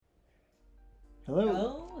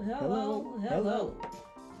Hello. Hello.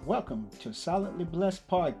 Welcome to Silently Blessed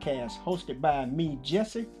Podcast, hosted by me,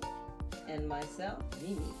 Jesse, And myself,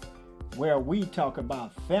 Mimi. where we talk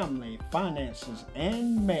about family, finances,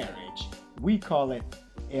 and marriage. We call it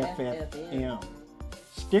FFM.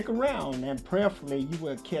 Stick around and prayerfully you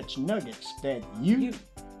will catch nuggets that you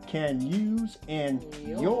can use in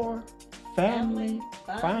your family,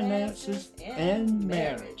 finances, and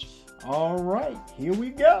marriage. All right, here we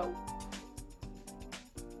go.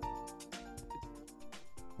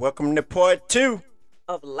 Welcome to part 2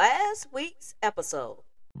 of last week's episode.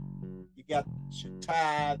 You got your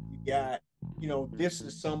tithe, you got, this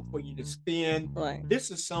is something for you to spend. Right. This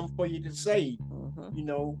is something for you to save,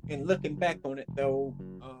 and looking back on it though.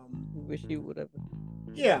 Wish you would have.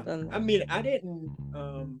 Yeah. Done that. I mean, I didn't,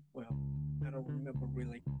 I don't remember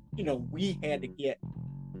really.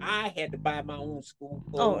 I had to buy my own school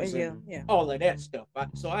clothes and all of that stuff.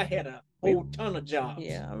 So I had a whole ton of jobs.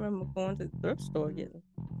 Yeah, I remember going to the thrift store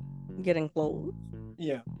getting clothes.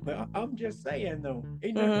 Yeah, but I'm just saying though,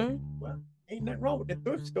 ain't nothing wrong with the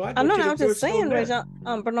thrift store. I know. I was just saying,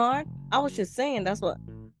 Bernard. I was just saying that's what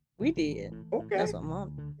we did. Okay, that's what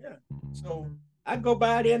Mom did. Yeah. So I go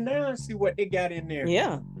by there now and see what they got in there.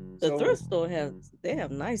 Yeah, the thrift store have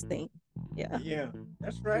nice things. Yeah. Yeah,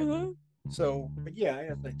 that's right. Mm-hmm. So, but yeah,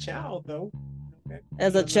 as a child though.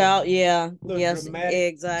 As a child, yes,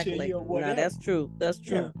 exactly. No, that's true. That's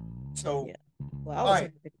true. Yeah. So. Yeah. Well, I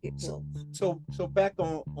was so back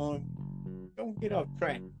on don't get off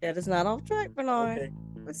track. That is not off track, Bernard. Okay.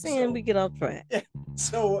 We're saying we get off track. Yeah.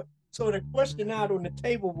 So the question out on the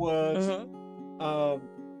table was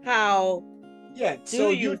how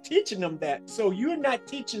you're teaching them that. So you're not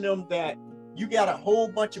teaching them that you got a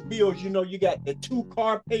whole bunch of bills, you got the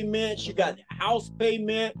 2-car payments, you got the house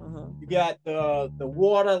payment, you got the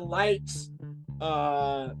water, lights,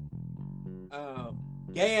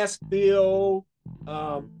 gas bill,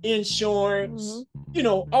 insurance,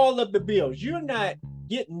 all of the bills. You're not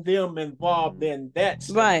getting them involved in that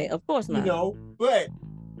stuff. Right, of course not. But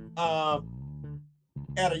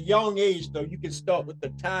at a young age though, you can start with the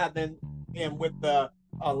tithing and with the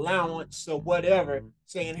allowance or whatever,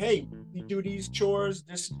 saying, hey, you do these chores,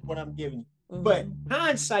 this is what I'm giving you. But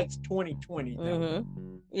hindsight's 2020 though.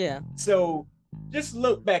 Yeah. So just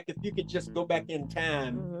look back. If you could just go back in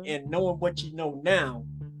time and knowing what you know now,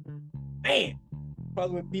 man,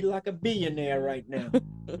 probably would be like a billionaire right now.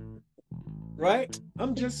 Right?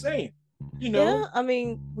 I'm just saying. Yeah, I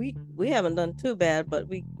mean, we haven't done too bad, but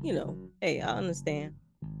we, hey, I understand.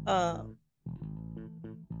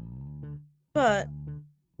 But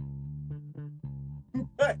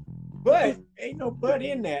ain't no but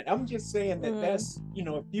in that. I'm just saying that that's,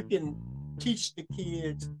 if you can teach the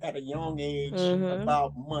kids at a young age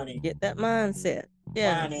about money, get that mindset,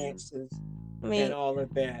 finances, and all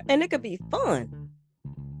of that, and it could be fun.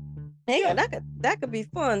 Hey, that could be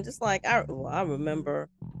fun. Just like I remember,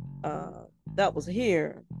 that was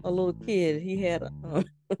here a little kid. He had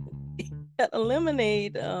a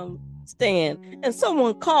lemonade stand, and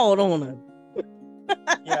someone called on him.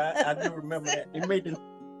 Yeah, I do remember that. It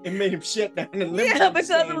made him shut down the lemonade stand. Because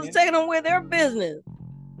it was taking away their business.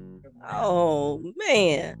 Oh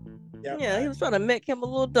man. Yep. Yeah, he was trying to make him a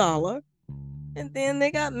little dollar, and then they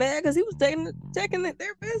got mad because he was taking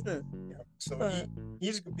their business. Yep. So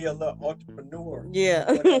he's gonna be a little entrepreneur.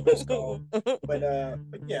 Yeah. Whatever it's called. But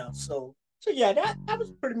yeah. So yeah, that was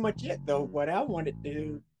pretty much it though. What I wanted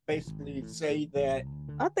to basically say that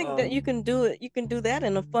I think that you can do it. You can do that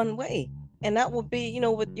in a fun way, and that would be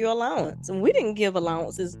with your allowance. And we didn't give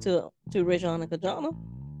allowances to Rajon and Kajana,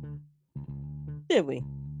 did we?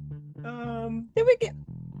 Did we get?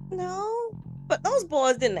 No, but those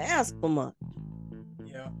boys didn't ask for much.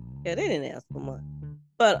 Yeah, they didn't ask for much.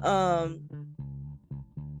 But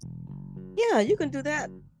yeah, you can do that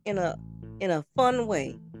in a fun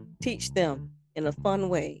way. Teach them in a fun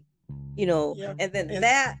way, and then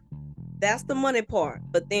that's the money part.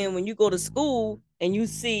 But then when you go to school and you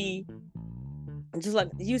see, just like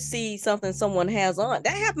you see something someone has on,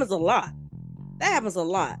 that happens a lot.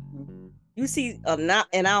 You see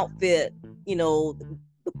an outfit,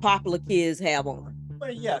 the popular kids have on.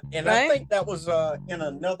 Well, yeah, and right? I think that was in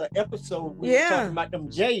another episode we were talking about them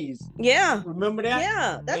J's. Yeah, remember that?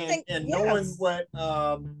 Yeah, and knowing what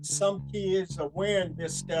some kids are wearing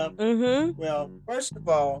this stuff. Well, first of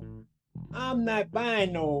all, I'm not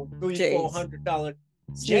buying no $300-400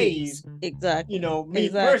 J's. Exactly.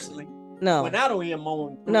 Personally. No. When I don't even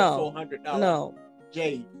own $400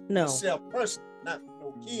 J's. No. Myself personally, not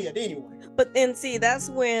no kid anyway. But then see, that's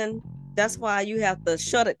why you have to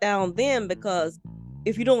shut it down then, because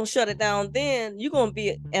if you don't shut it down then, you're gonna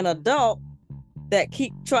be an adult that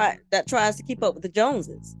tries to keep up with the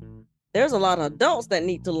Joneses. There's a lot of adults that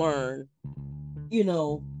need to learn,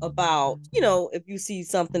 about, if you see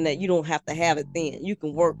something that you don't have to have it, then you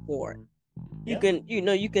can work for it. You can,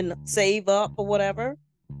 you can save up or whatever,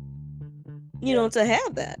 to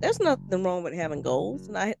have that. There's nothing wrong with having goals.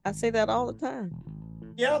 And I say that all the time.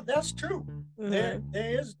 Yeah, that's true. There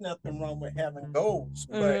is nothing wrong with having goals.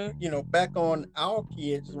 But, back on our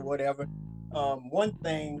kids or whatever, one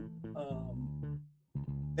thing,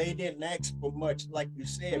 they didn't ask for much, like you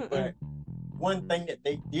said, but one thing that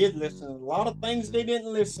they did listen, a lot of things they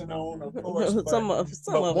didn't listen on, of course. But,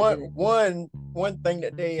 one thing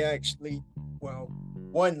that they actually,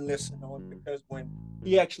 one listened on, because when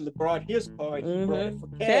he actually brought his car, he brought it for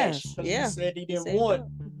cash. Because he said he didn't want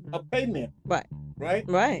a payment. Right?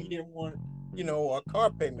 He didn't want, a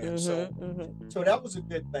car payment. So that was a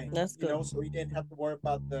good thing. That's good. So he didn't have to worry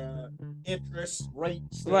about the interest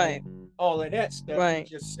rates and all of that stuff. He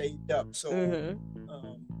just saved up. So,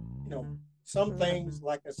 some things,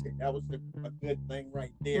 like I said, that was a good thing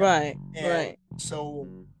right there. And so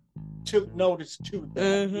took notice to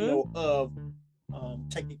that, of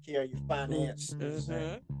taking care of your finances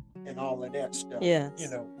and all of that stuff.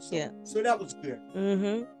 So that was good.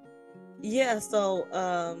 Yeah, so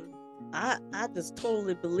I just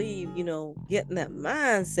totally believe, getting that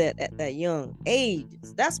mindset at that young age.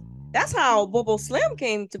 That's how Bobo Slim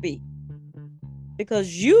came to be.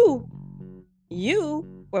 Because you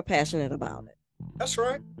were passionate about it. That's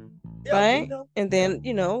right. Yeah, right? And then,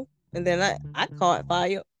 I caught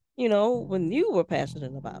fire, when you were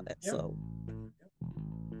passionate about it.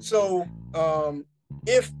 So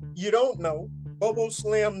if you don't know, Bobo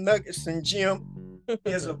Slim Nuggets and Jim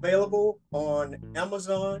is available on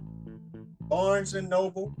Amazon, Barnes and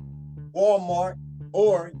Noble, Walmart,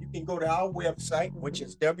 or you can go to our website, which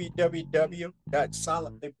is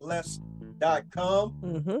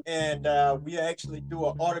www.silentlyblessed.com, and we actually do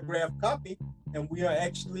an autographed copy, and we'll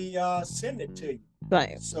actually send it to you.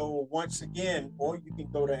 Right. So once again, or you can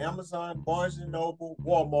go to Amazon, Barnes and Noble,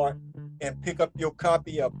 Walmart, and pick up your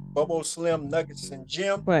copy of Bobo Slim Nuggets and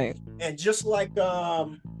Jim. Right. And just like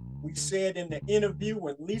we said in the interview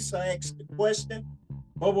when Lisa asked the question,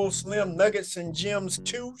 Bobo Slim Nuggets and Gems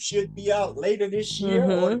 2 should be out later this year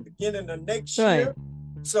or the beginning of next year.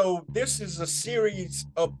 So this is a series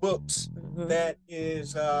of books that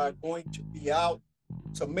is going to be out.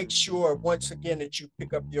 So make sure, once again, that you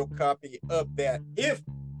pick up your copy of that. If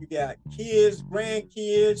you got kids,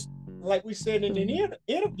 grandkids, like we said in the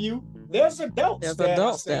interview, there's adults that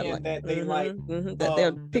are saying that they like that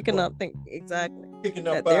they're picking up picking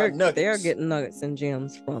up nuggets. They're getting nuggets and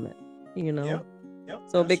gems from it, Yep,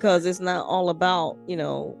 so because it's not all about,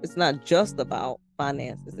 it's not just about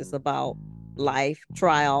finances. It's about life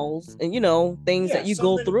trials and things that you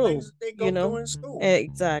go through. Through in school.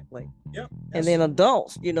 Exactly. Yep. And then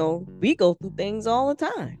adults, we go through things all the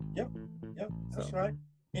time. Yep. That's right.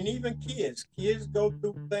 And even kids go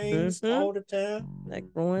through things all the time.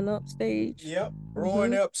 Like growing up stage. Yep.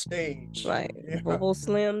 Growing up stage. Right. Bobo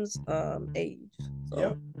Slim's age. So.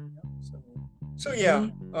 Yep. So yeah.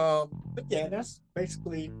 But yeah, that's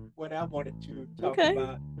basically what I wanted to talk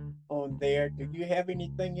about on there. Do you have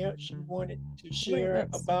anything else you wanted to share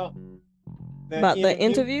about the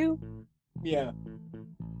interview? Yeah.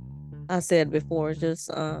 I said before,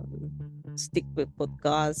 just stick with what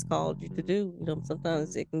God's called you to do.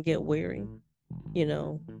 Sometimes it can get weary.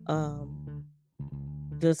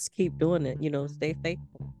 Just keep doing it. Stay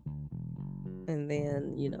faithful, and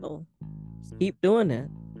then keep doing it.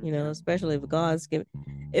 Especially if God's given.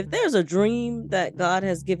 If there's a dream that God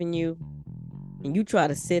has given you, and you try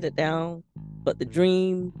to sit it down, but the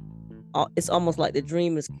dream, it's almost like the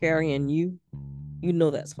dream is carrying you.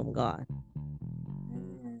 That's from God.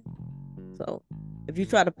 So if you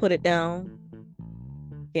try to put it down,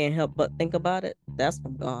 can't help but think about it, that's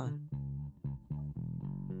from God.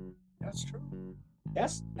 That's true.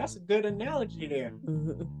 That's a good analogy there.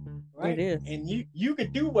 Right? It is. And you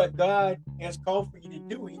could do what God has called for you to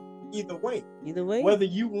do either way. Whether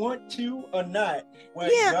you want to or not, what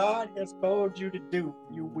God has called you to do,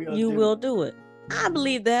 you will do it. I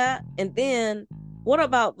believe that. And then what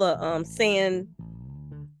about the saying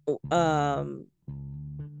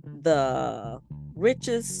the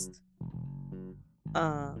richest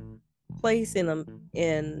place in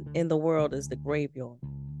the world is the graveyard?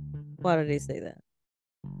 Why do they say that?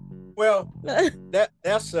 Well,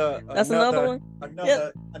 that's another one.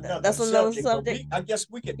 That's another subject. I guess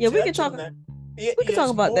we could. We can talk. We can talk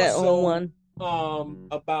about that on one.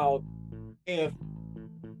 About if.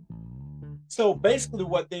 So basically,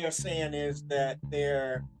 what they are saying is that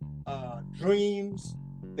their dreams,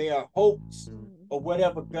 their hopes or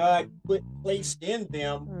whatever God placed in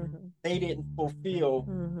them, they didn't fulfill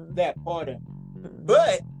that part of it.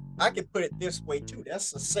 But I can put it this way too.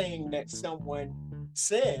 That's a saying that someone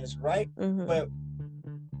says, right? But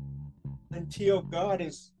until God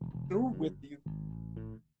is through with you,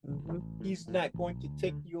 he's not going to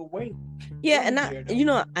take you away. Yeah,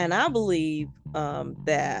 and I believe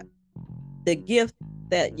that the gift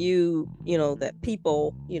that that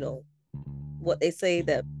people, what they say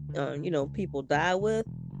that people die with,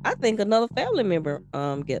 I think another family member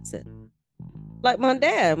gets it. Like my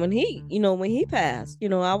dad, when he passed,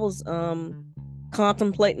 I was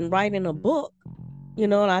contemplating writing a book,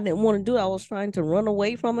 and I didn't want to do it. I was trying to run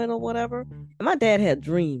away from it or whatever. And my dad had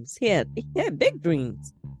dreams. He had big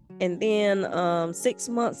dreams. And then 6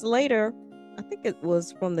 months later, I think it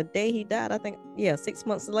was from the day he died. 6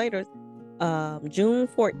 months later, June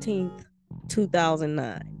 14th,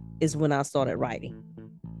 2009 is when I started writing.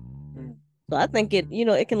 So I think it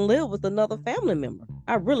can live with another family member.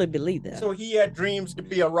 I really believe that. So he had dreams to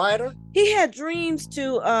be a writer? He had dreams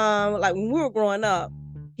to, like when we were growing up,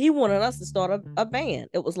 he wanted us to start a band.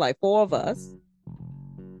 It was like 4 of us.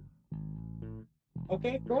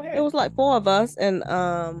 Okay, go ahead. It was like 4 of us, and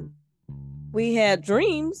we had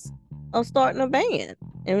dreams of starting a band.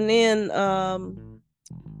 And then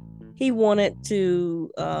he wanted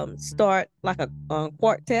to start like a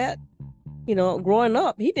quartet. Growing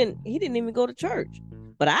up, he didn't even go to church.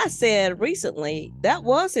 But I said recently that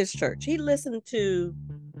was his church. He listens to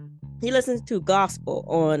gospel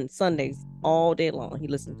on Sundays all day long. He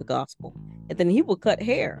listened to gospel, and then he would cut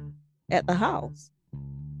hair at the house.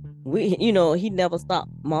 He never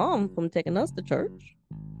stopped Mom from taking us to church.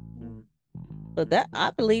 But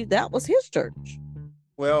I believe that was his church.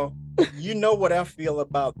 Well, you know what I feel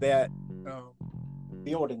about that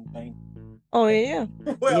building thing. Oh yeah.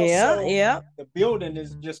 Well, yeah. The building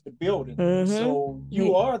is just a building. So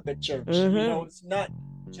you are the church. It's not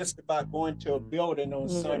just about going to a building on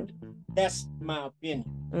Sunday. That's my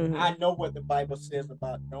opinion. I know what the Bible says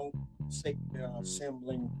about don't forsake the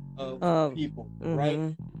assembling of people,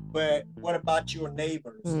 right? But what about your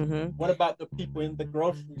neighbors? What about the people in the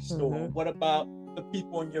grocery store? What about the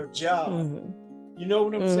people on your job? You know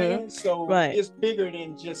what I'm saying? So it's bigger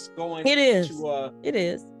than just going to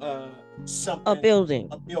something,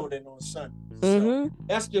 a building on Sunday. So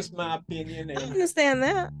that's just my opinion. And I understand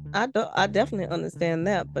that. I definitely understand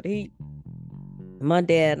that. But my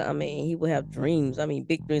dad, he would have dreams.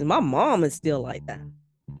 Big dreams. My mom is still like that.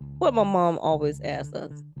 What my mom always asks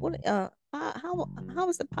us, how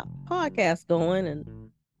is the podcast going?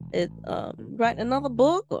 And it writing another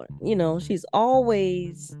book, or she's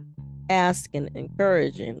always asking and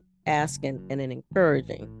encouraging.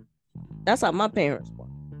 That's how my parents were.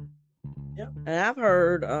 Yeah. And I've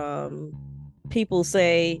heard people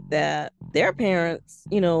say that their parents,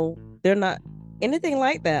 they're not anything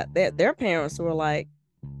like that. Their parents were like,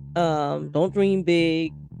 don't dream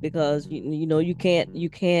big, because you can't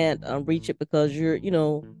reach it because you're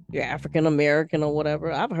African American or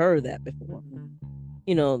whatever. I've heard that before.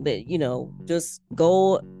 That just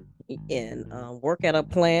go and work at a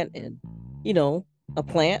plant, and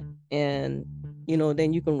and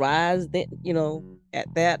then you can rise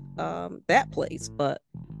at that place. But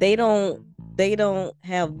they don't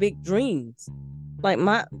have big dreams. Like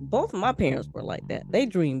both of my parents were like that. They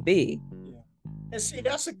dream big. Yeah. And see,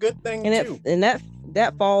 that's a good thing too. And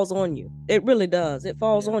that falls on you. It really does. It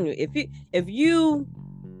falls on you. If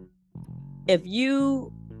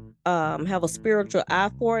you have a spiritual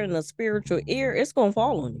eye for it and a spiritual ear, it's gonna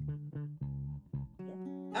fall on you.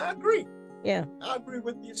 I agree. Yeah, I agree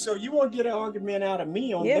with you. So you won't get an argument out of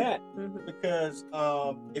me on that, because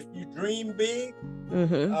if you dream big,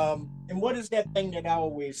 and what is that thing that I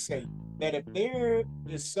always say? That if there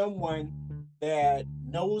is someone that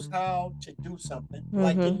knows how to do something,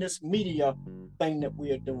 like in this media thing that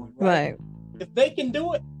we are doing, right? If they can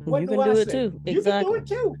do it, what you do can I do say? it too. You Exactly. can do it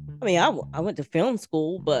too. I went to film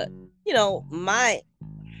school, but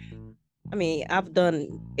I've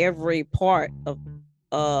done every part of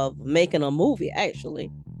making a movie,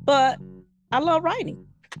 actually. But I love writing.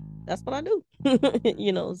 That's what I do.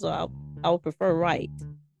 So I would prefer write.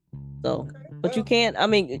 So, but you can't.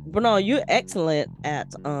 Bernard, you're excellent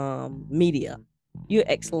at media. You're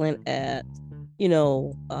excellent at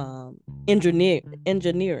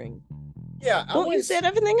engineering. Yeah. Don't you set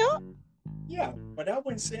everything up? Yeah, but I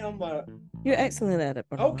wouldn't say I'm a. You're excellent at it,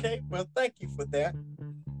 Bernard. Okay, well, thank you for that.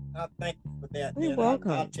 I thank you for that. You're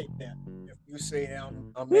welcome. I'll take that. If you say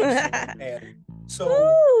I'm excellent at it. So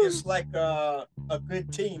it's like a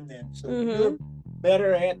good team then. So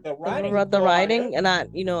better at the writing. The writing, and I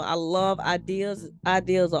love ideas.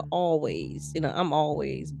 Ideas are always, I'm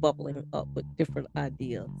always bubbling up with different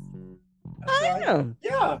ideas. That's right. Am.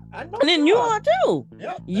 Yeah, I know. And then you are too.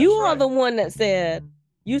 Yeah, you are the one that said.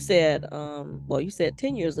 You said, you said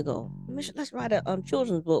 10 years ago, let's write a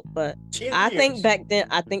children's book. But I think back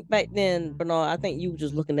then, Bernard, I think you were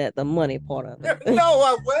just looking at the money part of it. No,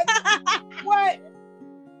 I wasn't. What?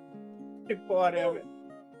 The part of it.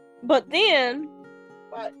 But then,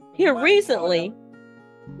 here recently,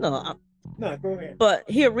 no, go ahead. But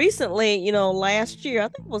here recently, last year, I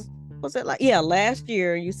think was it last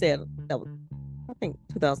year you said that was, I think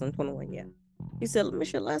 2021, yeah. You said,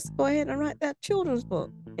 Michelle, let's go ahead and write that children's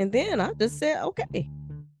book. And then I just said, okay.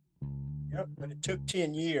 Yep, but it took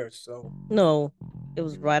 10 years, so. No, it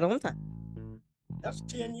was right on time. That's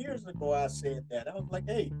 10 years ago I said that. I was like,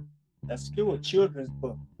 hey, let's do a children's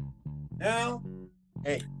book. Now,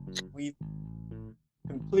 hey, we've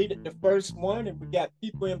completed the first one and we got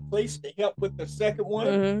people in place to help with the second one.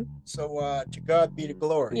 Mm-hmm. So to God be the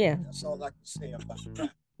glory. Yeah. That's all I can say about that.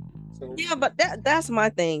 So, yeah, but that's my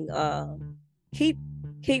thing.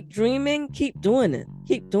 Keep dreaming, keep doing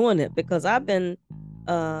it because I've been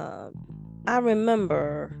I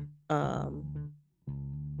remember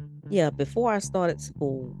before I started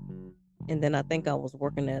school, and then I think I was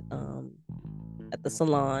working at the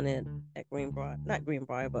salon at not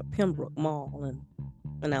Greenbrier, but Pembroke Mall,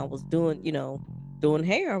 and I was doing doing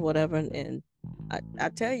hair or whatever, and I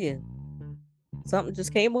tell you, something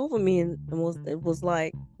just came over me and it was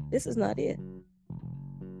like, this is not it.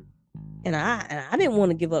 And I didn't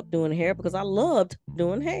want to give up doing hair because I loved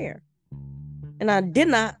doing hair. And I did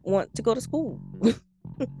not want to go to school.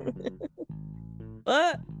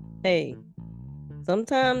 But, hey,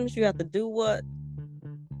 sometimes you have to do what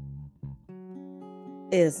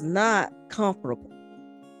is not comfortable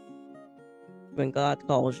when God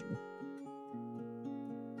calls you.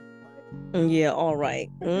 Yeah, all right.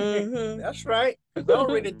 Mm-hmm. That's right. I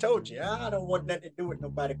already told you, I don't want nothing to do with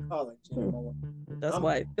nobody college anymore. That's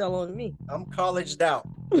why it fell on me. I'm colleged out.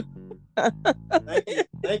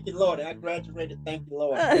 Thank you, Lord. I graduated. Thank you,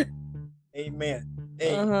 Lord. Amen.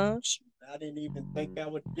 Hey, I didn't even think I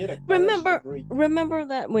would get a college degree. Remember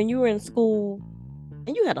that when you were in school,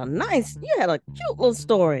 and you had a cute little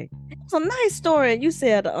story. It was a nice story. You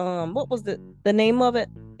said, what was the name of it?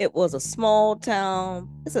 It was a small town.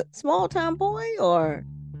 Is it Small Town Boy or?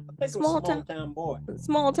 I think Small Town Boy.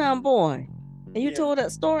 Small Town Boy. And you told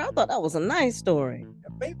that story. I thought that was a nice story.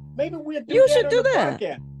 Maybe we'll do you that. Should do that.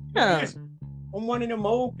 Podcast. Yeah. On one of them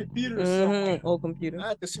old computers. Old computer. I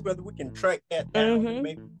have to see whether we can track that down and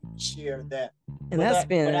maybe we can share that. And but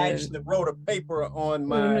I actually wrote a paper on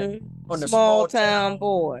my on the Small Town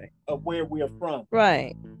Boy of where we are from.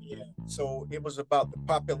 Right. Yeah. So it was about the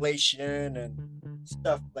population and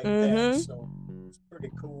stuff like that. So it's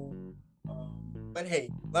pretty cool. But hey,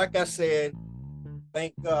 like I said,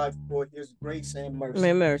 thank God for His grace and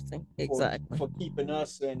mercy. Exactly. For keeping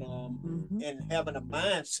us and having a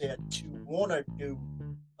mindset to want to do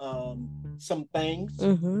some things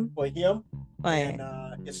for Him. Right.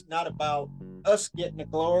 And it's not about us getting the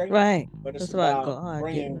glory, right? But it's about God,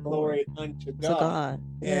 bringing glory unto God.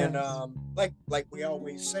 And like we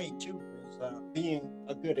always say too, is being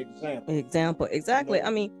a good example. Exactly. I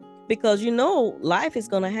mean, because life is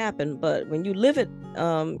going to happen, but when you live it,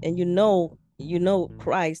 and you know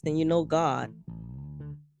Christ and you know God,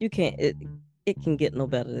 you can't. It can get no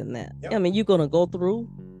better than that. Yep. I mean, you're going to go through,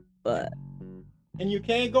 but. And you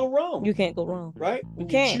can't go wrong. You can't go wrong. Right? You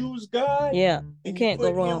can't. Choose God. Yeah. You can't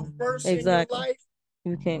go wrong. Him first in your life.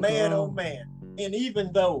 You can't go wrong. Oh man. And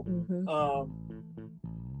even though,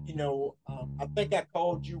 I think I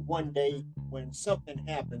called you one day when something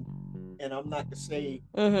happened, and I'm not to say,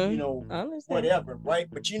 whatever, right?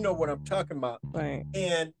 But you know what I'm talking about. Right.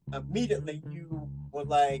 And immediately you were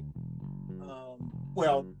like,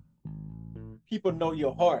 people know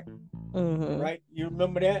your heart. Right? You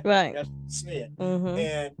remember that? Right. That's what you said.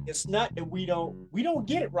 And it's not that we don't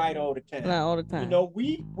get it right all the time. Not all the time.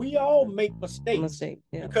 We all make mistakes.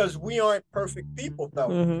 Yeah. Because we aren't perfect people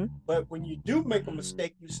though. But when you do make a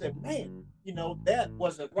mistake, you say, man, that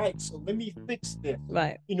wasn't right. So let me fix this.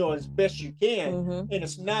 Right. As best you can. And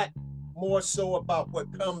it's not more so about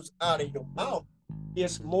what comes out of your mouth.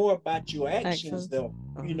 It's more about your actions. though.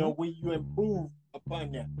 Where you improve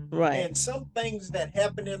upon that. Right. And some things that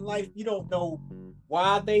happen in life, you don't know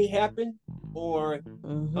why they happen or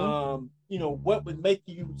what would make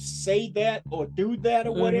you say that or do that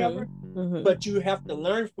or whatever. But you have to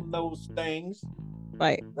learn from those things.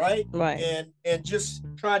 Right. And just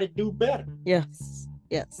try to do better. Yes.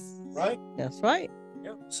 Right? That's right. Yeah.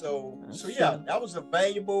 Yeah. So yeah, that was a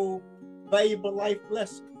valuable life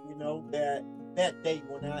lesson, that day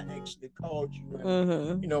when I actually called you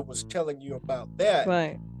and, was telling you about that.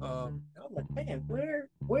 Right. I was like, man, where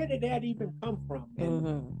did that even come from?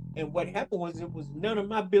 And what happened was it was none of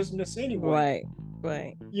my business anyway.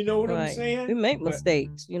 Right. You know what I'm saying? We make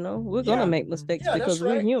mistakes, we're gonna make mistakes because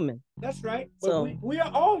we're human. That's right. But so we are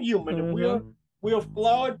all human and we're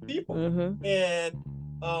flawed people.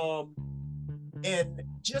 And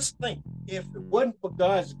just think, if it wasn't for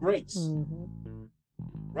God's grace,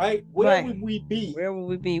 right? Where would we be? Where would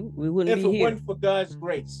we be? We wouldn't be here. If it wasn't for God's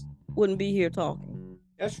grace. Wouldn't be here talking.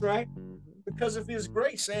 That's right. Because of his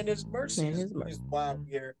grace and his mercy is why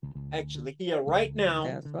we're actually here right now.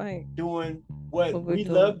 That's right. Doing what we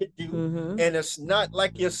love to do. And it's not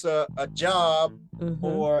like it's a job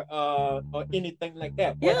or anything like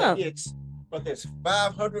that. Whether it's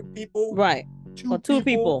 500 people. Right. Two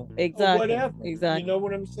people. Exactly. Whatever. Exactly. You know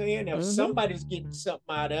what I'm saying? If somebody's getting something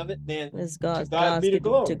out of it, then it's God. To God be the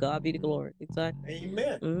glory. To God be the glory. Exactly.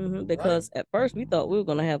 Amen. Because at first we thought we were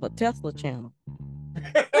going to have a Tesla channel.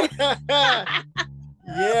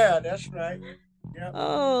 Yeah, that's right. Yep.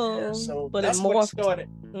 So but that's what it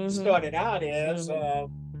started out as. That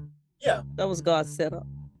was God's setup.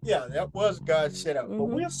 Yeah, that was God's setup. But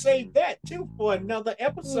we'll save that too for another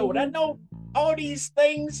episode. I know all these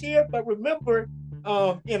things here, but remember,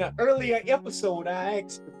 in an earlier episode, I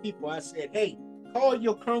asked the people, I said, hey, call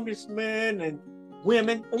your congressmen and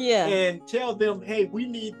women and tell them, hey, we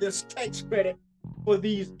need this tax credit for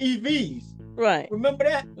these EVs. Right. Remember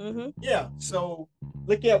that? Yeah. So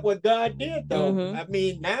look at what God did, though. I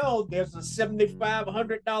mean, now there's a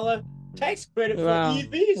 $7,500 tax credit for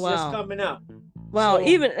EVs that's coming out. Wow. So,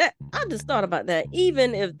 even I just thought about that.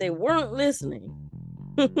 Even if they weren't listening,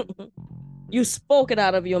 you spoke it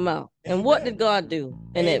out of your mouth. Amen. And what did God do?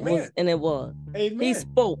 And it was. Amen. He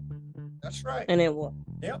spoke. That's right. And it was.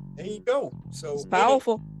 Yep. There you go. So it's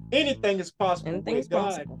powerful. Anything is possible. Anything is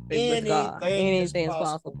possible. Anything is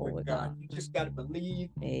possible with God. You just got to believe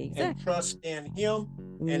and trust in Him,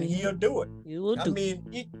 and He'll do it. He will do. I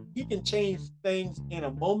mean, He can change things in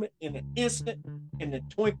a moment, in an instant, in the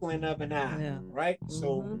twinkling of an eye. Yeah. Right.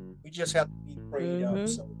 So we just have to be prayed up.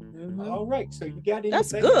 So all right. So you got anything?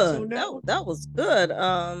 That's good. That was good.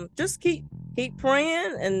 Just keep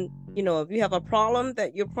praying, and if you have a problem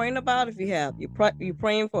that you're praying about, if you're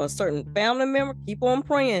praying for a certain family member, keep on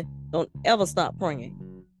praying. Don't ever stop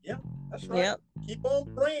praying. Yeah, that's right. Yep. Keep on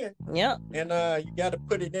praying. Yeah. And you got to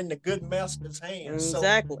put it in the good master's hands.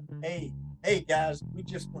 Exactly. So, hey guys, we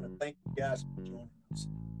just want to thank you guys for joining us.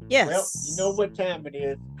 Yes. Well, you know what time it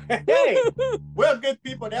is. Hey, well, good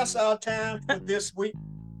people, that's our time for this week.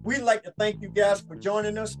 We'd like to thank you guys for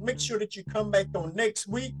joining us. Make sure that you come back on next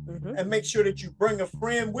week and make sure that you bring a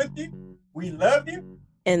friend with you. We love you.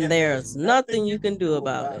 And there's nothing you can do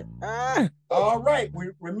about it. All right.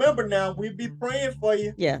 Remember now, we'll be praying for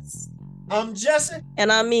you. Yes. I'm Jesse.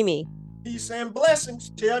 And I'm Mimi. Peace and blessings.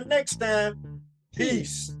 Till next time.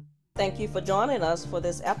 Peace. Thank you for joining us for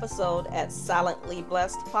this episode at Silently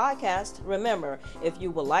Blessed Podcast. Remember, if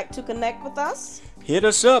you would like to connect with us, hit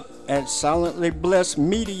us up at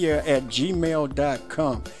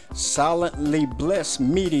silentlyblessedmedia@gmail.com.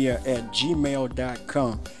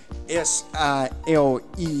 Silentlyblessedmedia@gmail.com.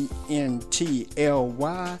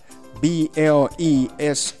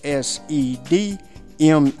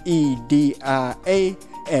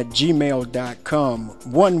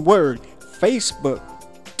 One word. Facebook,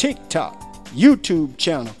 TikTok, YouTube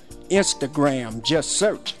channel, Instagram, just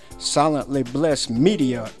search Silently Blessed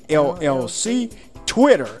Media LLC.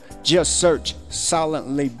 Twitter, just search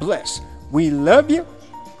Silently Blessed. We love you,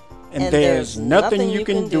 and there's nothing you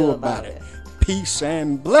can do about it. Peace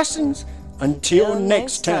and blessings until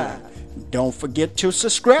next time. Don't forget to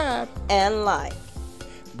subscribe and like.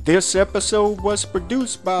 This episode was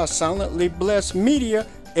produced by Silently Blessed Media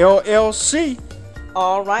LLC.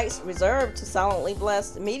 All rights reserved to Silently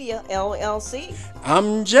Blessed Media LLC.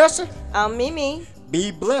 I'm Jesse. I'm Mimi.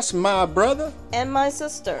 Be blessed, my brother and my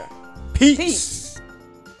sister. Peace.